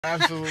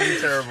Absolutely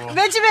terrible.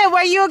 Benjamin,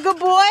 were you a good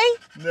boy?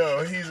 No,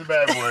 he's a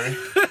bad boy.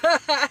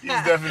 He's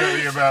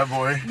definitely a bad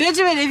boy.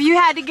 Benjamin, if you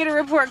had to get a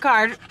report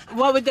card,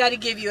 what would Daddy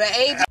give you? An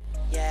A?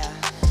 Yeah,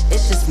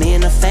 it's just me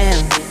and the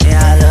family.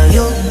 Yeah, I love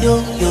you too.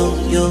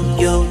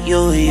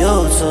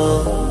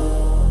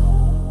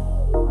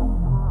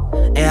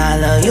 Yeah, I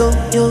love you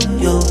too.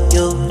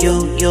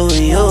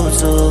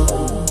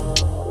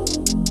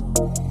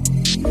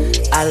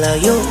 I love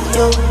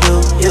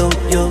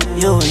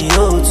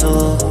you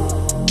too.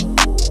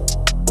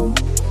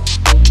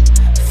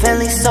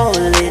 Family so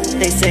lit,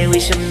 they say we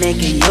should make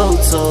a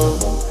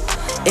YouTube.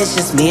 It's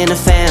just me and the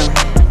fam.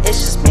 It's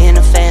just me and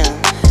the fam.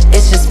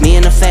 It's just me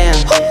and the fam.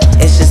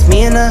 It's just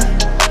me and the.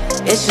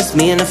 It's just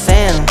me and the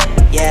fam.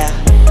 Yeah,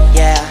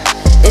 yeah.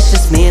 It's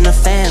just me and the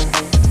fam.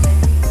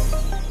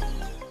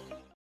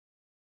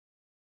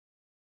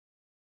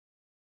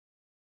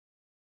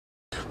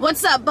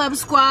 What's up, Bub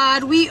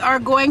Squad? We are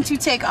going to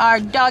take our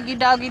dog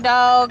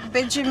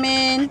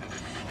Benjamin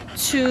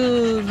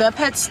to the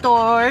pet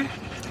store.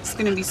 It's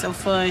gonna be so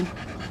fun.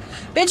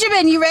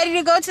 Benjamin, you ready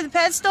to go to the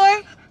pet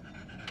store?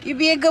 You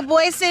be a good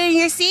boy, sit in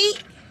your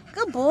seat?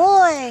 Good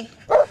boy.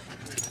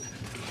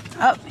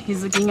 Oh,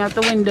 he's looking out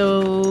the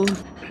window.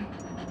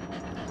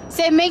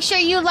 Say, make sure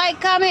you like,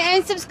 comment,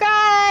 and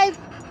subscribe.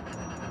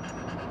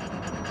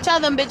 Tell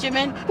them,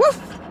 Benjamin. Woof.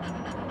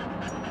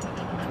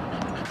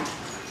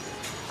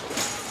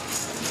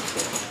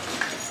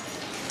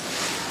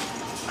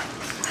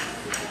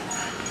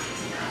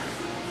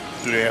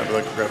 Do they have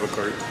like a grab a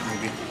cart,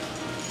 maybe?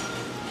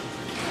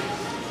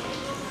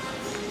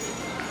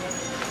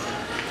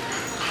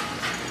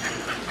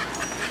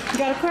 You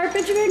got a cart,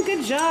 Benjamin?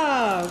 Good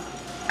job.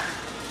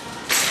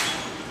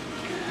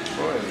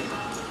 Boy.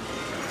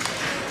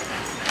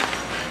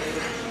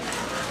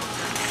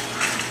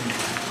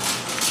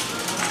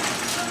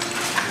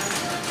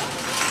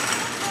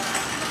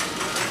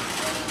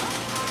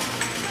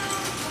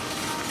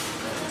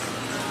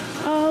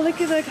 Oh, look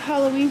at the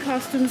Halloween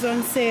costumes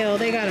on sale.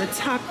 They got a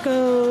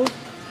taco.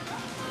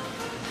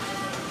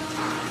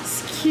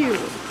 It's cute.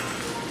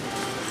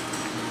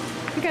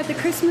 We got the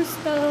Christmas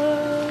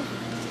stuff.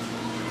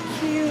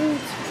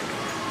 Cute.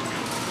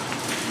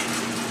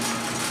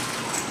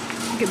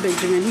 Look at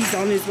Benjamin. He's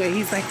on his way.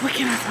 He's like, what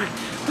can I find?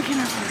 What can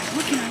I find?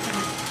 What can I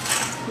find?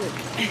 Look.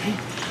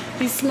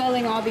 He's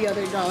smelling all the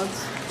other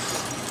dogs.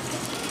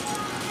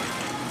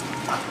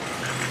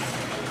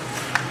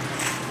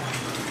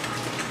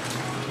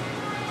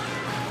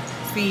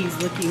 He's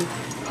looking.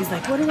 He's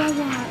like, what do I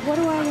want? What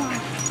do I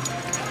want?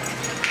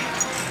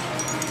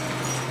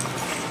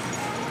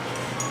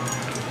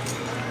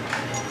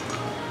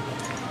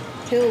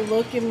 He'll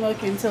look and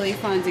look until he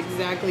finds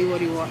exactly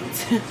what he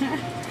wants.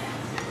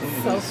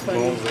 So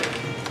funny.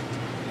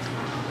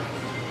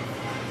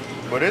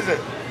 What is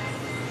it?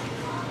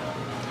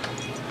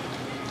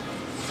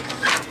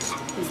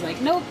 He's like,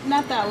 nope,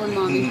 not that one,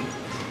 Mommy.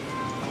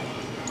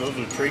 Those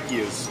are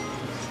tracheas.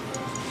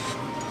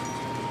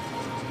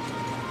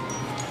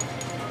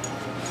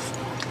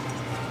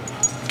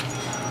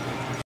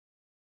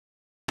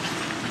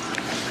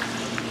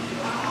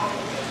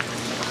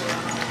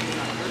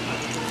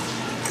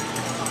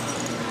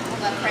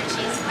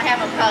 I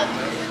have a pug,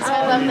 so I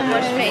love the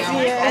bush face.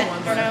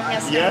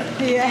 Yeah?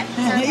 Yeah.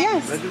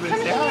 Yes. Come here.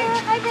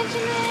 Hi,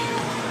 Benjamin.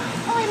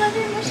 Oh, I love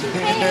your mushy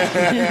face.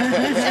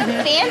 So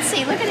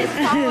fancy. Look at his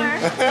collar.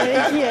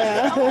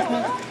 Yeah.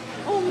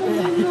 Oh,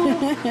 no.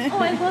 Oh,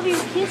 I love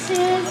your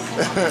kisses.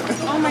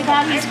 Oh my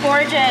God, he's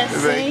gorgeous.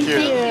 Thank you.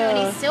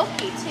 And he's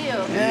silky too.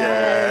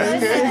 Yeah.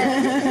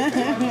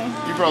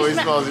 He probably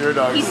smells your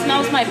dog. He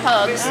smells my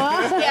pugs.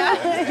 Yeah.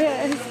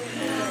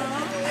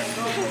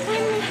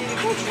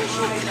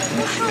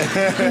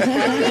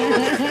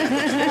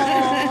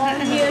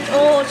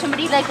 Oh,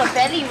 somebody like a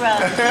belly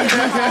rub.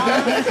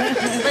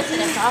 Listen,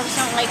 if dogs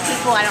don't like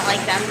people, I don't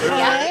like them.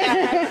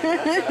 Yeah.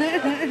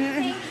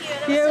 Thank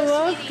you. You're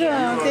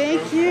welcome.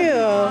 Thank you.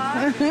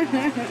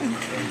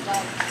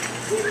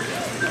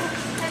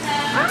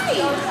 Hi.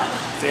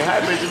 Say hi,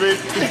 Benjamin.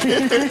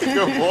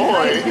 Good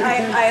boy. I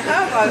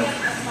have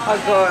a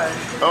girl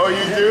Oh,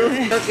 you do?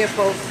 looking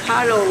for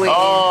Halloween.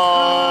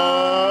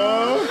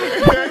 Oh,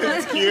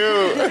 that's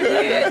cute.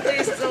 Yeah,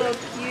 she's so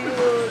cute.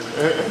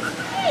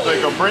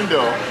 Like a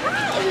brindle.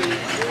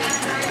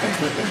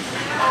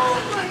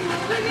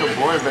 Good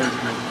boy,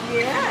 Benjamin.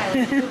 Yeah.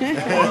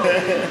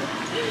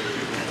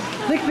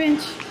 Look,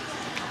 Bench.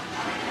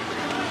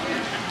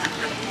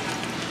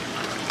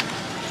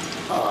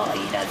 Oh,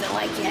 he doesn't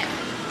like it.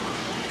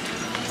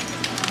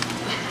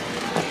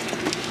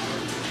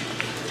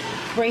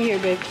 Right here,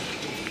 babe.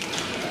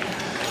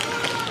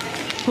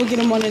 We'll get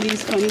him one of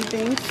these funny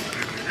things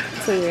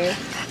to wear.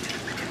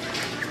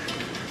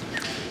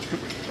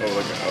 Oh,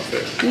 like an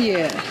outfit.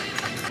 Yeah.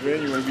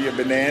 Man, you want to be a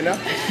banana?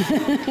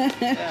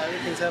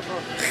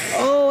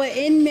 Oh, an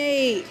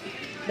inmate.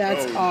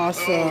 That's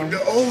awesome.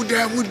 Oh,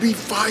 that would be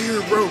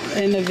fire, bro.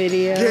 In the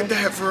video. Get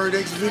that for our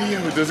next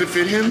video. Does it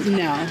fit him?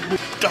 No.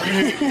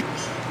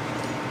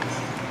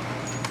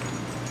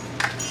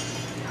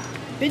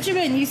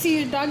 Benjamin, you see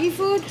your doggy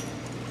food?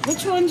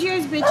 Which one's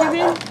yours,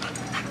 Benjamin?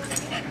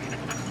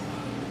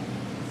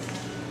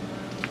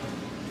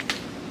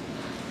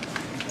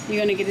 You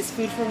gonna get his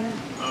food from him?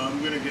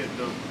 I'm gonna get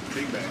the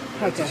big bag.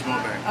 Okay. It's a small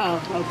bag.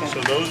 Oh, okay.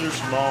 So those are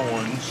small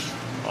ones.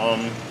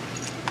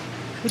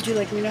 Would you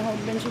like me to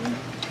hold Benjamin?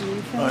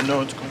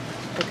 No, it's cool.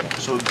 Okay.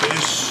 So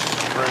this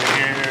right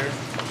here,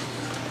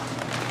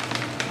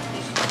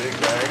 this is the big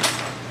bag.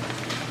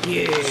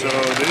 Yeah. So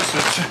this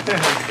is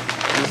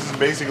this is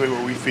basically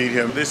what we feed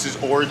him. This is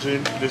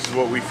Origin. This is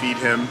what we feed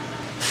him.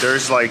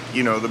 There's like,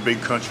 you know, the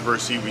big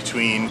controversy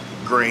between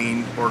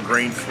grain or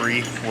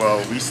grain-free.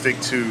 Well, we stick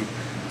to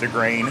the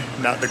grain,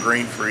 not the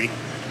grain-free.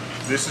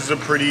 This is a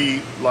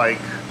pretty like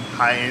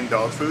high-end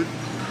dog food.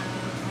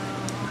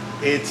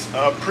 It's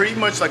pretty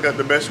much like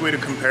the best way to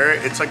compare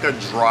it. It's like a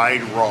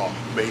dried raw,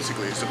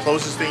 basically. It's the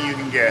closest thing you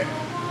can get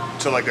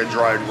to like a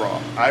dried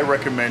raw. I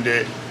recommend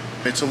it.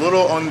 It's a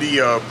little on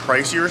the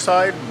pricier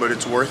side, but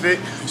it's worth it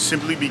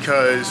simply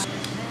because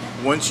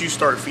once you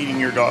start feeding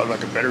your dog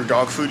like a better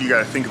dog food, you got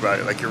to think about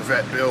it. Like your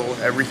vet bill,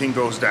 everything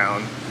goes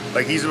down.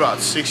 Like he's about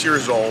 6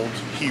 years old.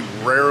 He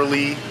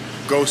rarely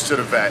goes to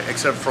the vet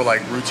except for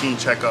like routine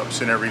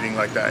checkups and everything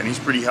like that, and he's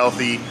pretty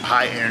healthy,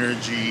 high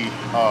energy,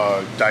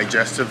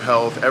 digestive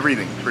health,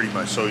 everything pretty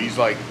much. So he's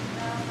like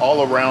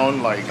all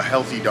around like a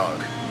healthy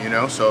dog, you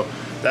know. So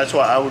that's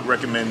why I would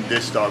recommend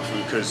this dog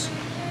food, because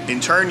in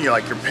turn you're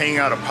paying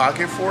out of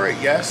pocket for it,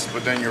 yes,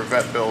 but then your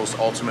vet bill is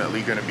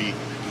ultimately going to be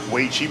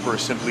way cheaper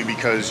simply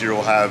because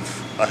you'll have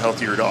a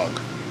healthier dog,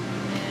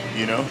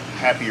 you know,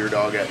 happier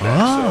dog at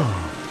that.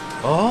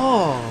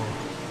 Oh.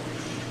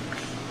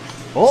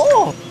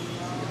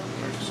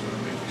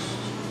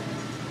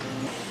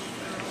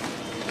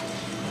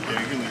 Yeah,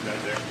 you can leave that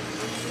there.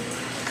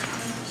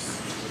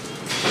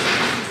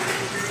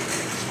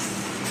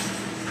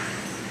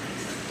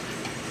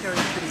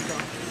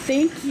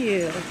 Thank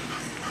you.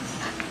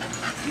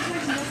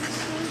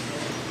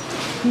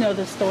 Know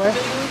the store?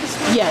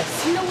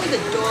 Yes. You know where the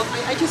dog,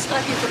 I just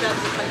got here from out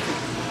of the country.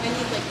 I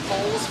need like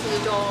bowls for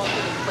the dog,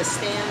 and a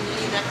stand,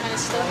 any of that kind of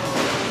stuff.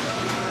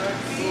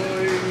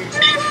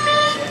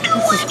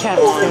 This is cat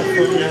stuff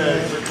over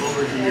Yeah, here. it's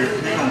over here.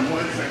 Hang on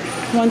 1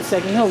 second. 1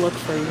 second, he'll look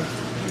for you.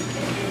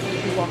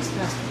 He walks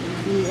past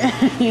me. Yeah,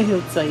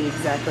 he'll tell you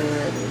exactly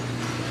where it is.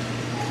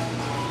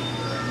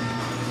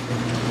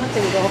 I thought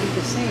they would all be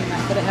the same,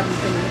 but I haven't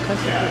been in the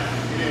country.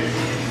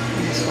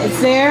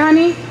 It's there,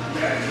 honey?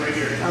 Yeah, it's right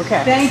here.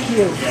 Okay. Thank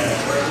you. Yeah,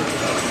 it's right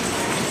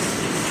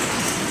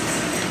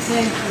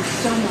Thank you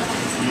so much.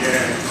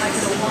 Yeah. I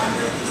could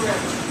wander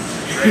forever.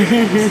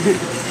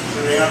 So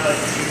they have like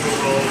single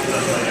rolls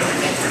and like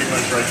everything pretty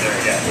much right there.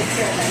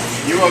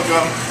 Yeah. You're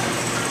welcome.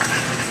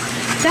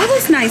 That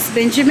was nice,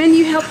 Benjamin.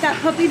 You helped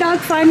that puppy dog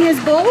find his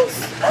bowls?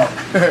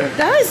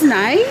 That was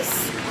nice.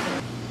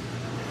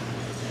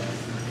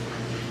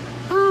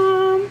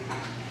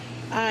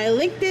 I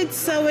licked it,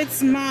 so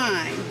it's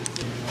mine.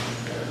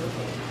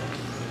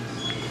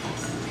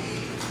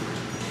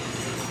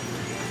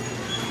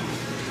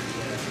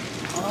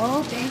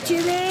 Oh,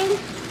 Benjamin,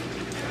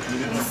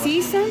 you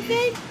see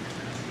something?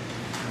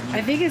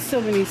 I think it's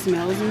so many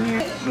smells in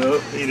here.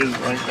 Nope, he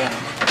doesn't like that.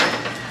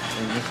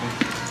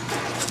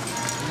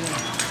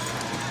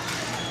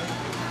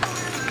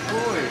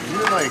 Boy,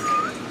 you're like...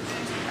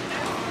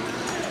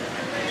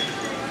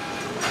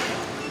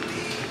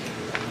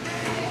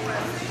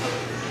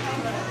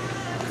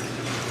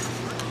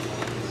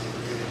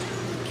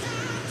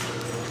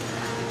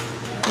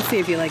 Let's see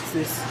if he likes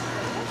this.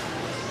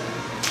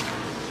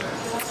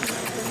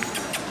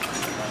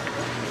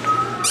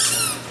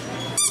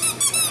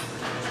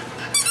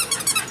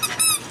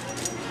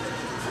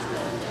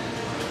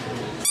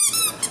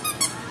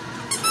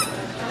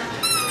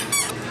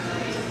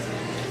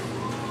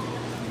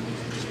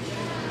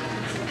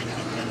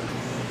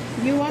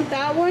 You want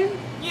that one?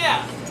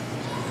 Yeah.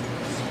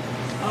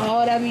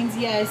 Oh, that means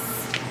yes.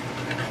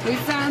 We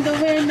found the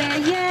winner.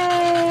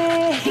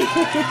 Yay!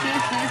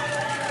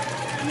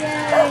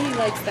 Yay, he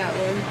likes that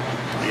one.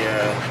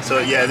 Yeah, so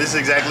yeah, this is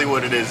exactly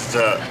what it is. It's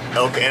a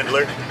elk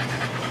antler.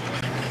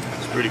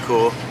 It's pretty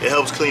cool. It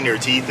helps clean your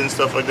teeth and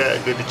stuff like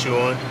that. Good to chew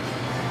on.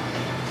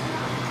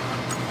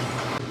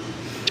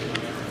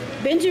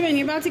 Benjamin,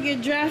 you're about to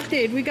get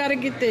drafted. We gotta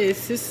get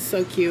this. This is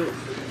so cute.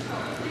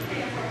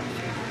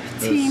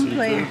 Team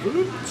player.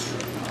 Let's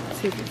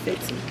see if it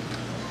fits him.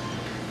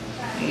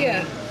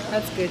 Yeah,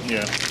 that's good.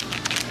 Yeah.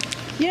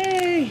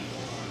 Yay!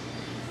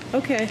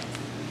 Okay.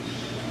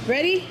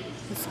 Ready?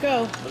 Let's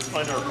go. Let's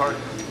find our cart.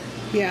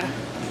 Yeah.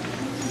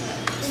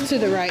 It's to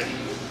the right.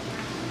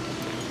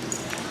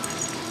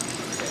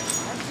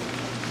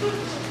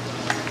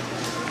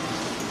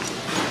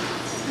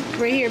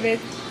 Right here, babe.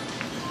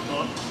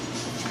 Oh,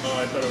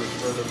 I thought it was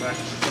further back.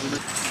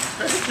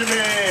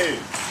 Benjamin!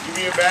 Give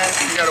me a bag.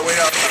 You gotta wait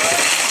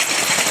outside.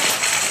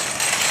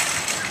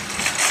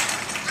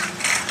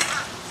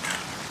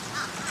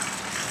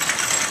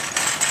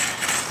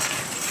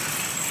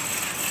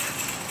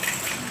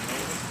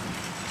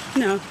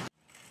 No.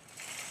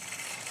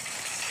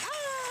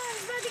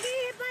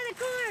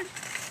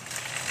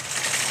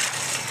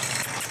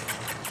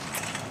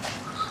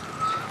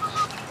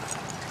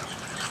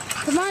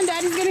 Come on,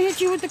 Daddy's gonna hit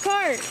you with the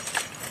cart.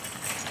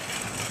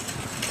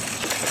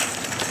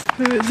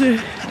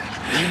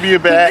 You be a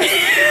bat.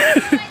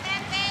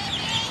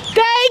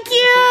 Thank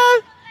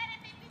you.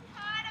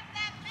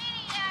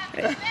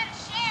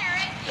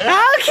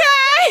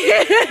 Okay.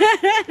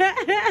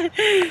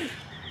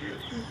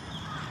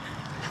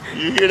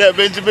 You hear that,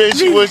 Benjamin?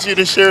 She wants you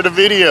to share the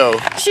video.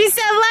 She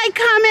said like,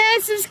 comment,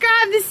 and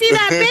subscribe to see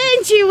that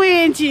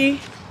Benji.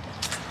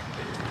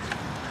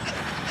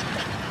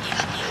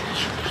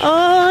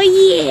 Oh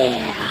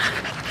yeah.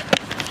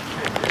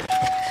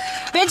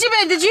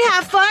 Benjamin, did you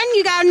have fun?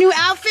 You got a new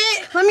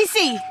outfit? Let me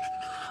see.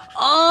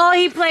 Oh,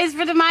 he plays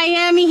for the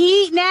Miami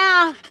Heat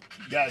now.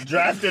 Got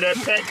drafted at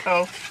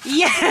Petco.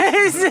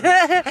 Yes.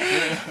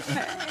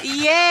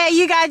 Yeah,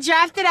 you got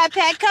drafted at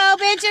Petco,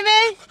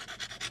 Benjamin?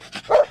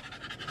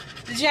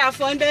 Did you have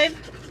fun, babe?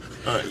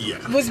 Yeah.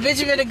 Was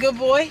Benjamin a good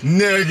boy?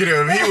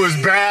 Negative. He was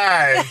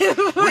bad.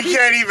 We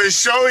can't even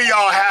show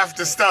y'all half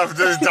the stuff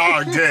this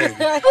dog did.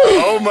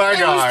 Oh my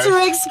God. It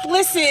was too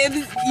explicit.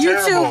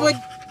 YouTube would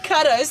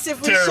cut us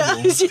if we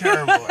showed you.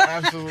 Terrible.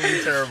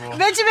 Absolutely terrible.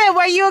 Benjamin,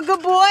 were you a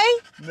good boy?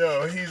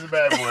 No, he's a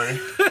bad boy.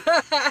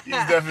 He's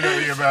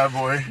definitely a bad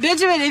boy.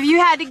 Benjamin, if you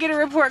had to get a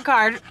report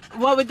card,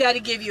 what would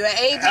Daddy give you? An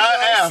A, B, or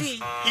F.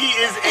 C? He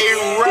is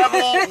a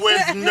rebel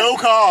with no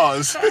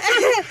cause.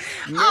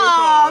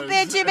 Oh,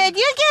 Benjamin,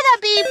 you get a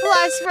B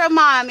plus from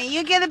Mommy.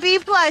 You get a B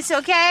plus,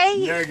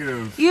 okay?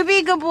 Negative. You be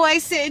a good boy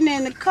sitting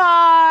in the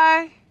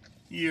car.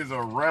 He is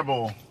a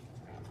rebel.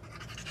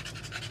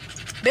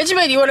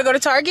 Benjamin, you want to go to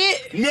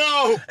Target?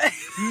 No!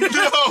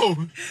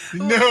 No!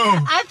 No!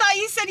 I thought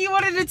you said you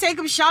wanted to take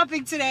him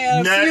shopping today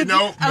at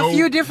a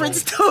few different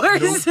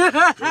stores.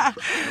 Benjamin,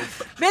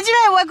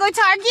 want to go to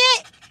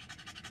Target?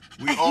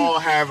 We all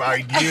have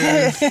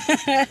ideas.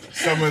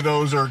 Some of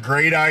those are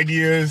great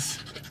ideas.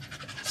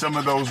 Some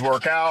of those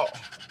work out.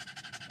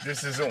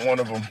 This isn't one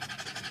of them.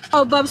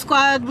 Oh, Bub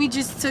Squad, we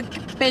just took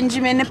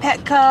Benjamin to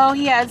Petco.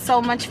 He had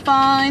so much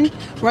fun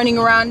running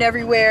around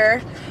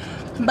everywhere.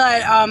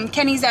 But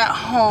Kenny's at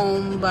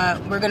home,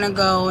 but we're gonna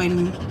go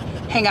and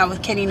hang out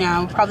with Kenny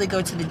now. Probably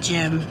go to the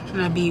gym.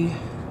 That'll be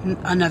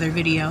another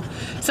video.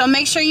 So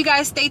make sure you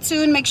guys stay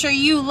tuned. Make sure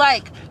you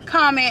like,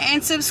 comment,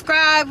 and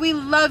subscribe. We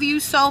love you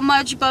so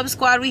much, Bub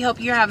Squad. We hope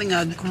you're having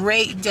a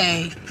great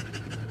day.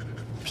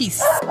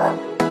 Peace.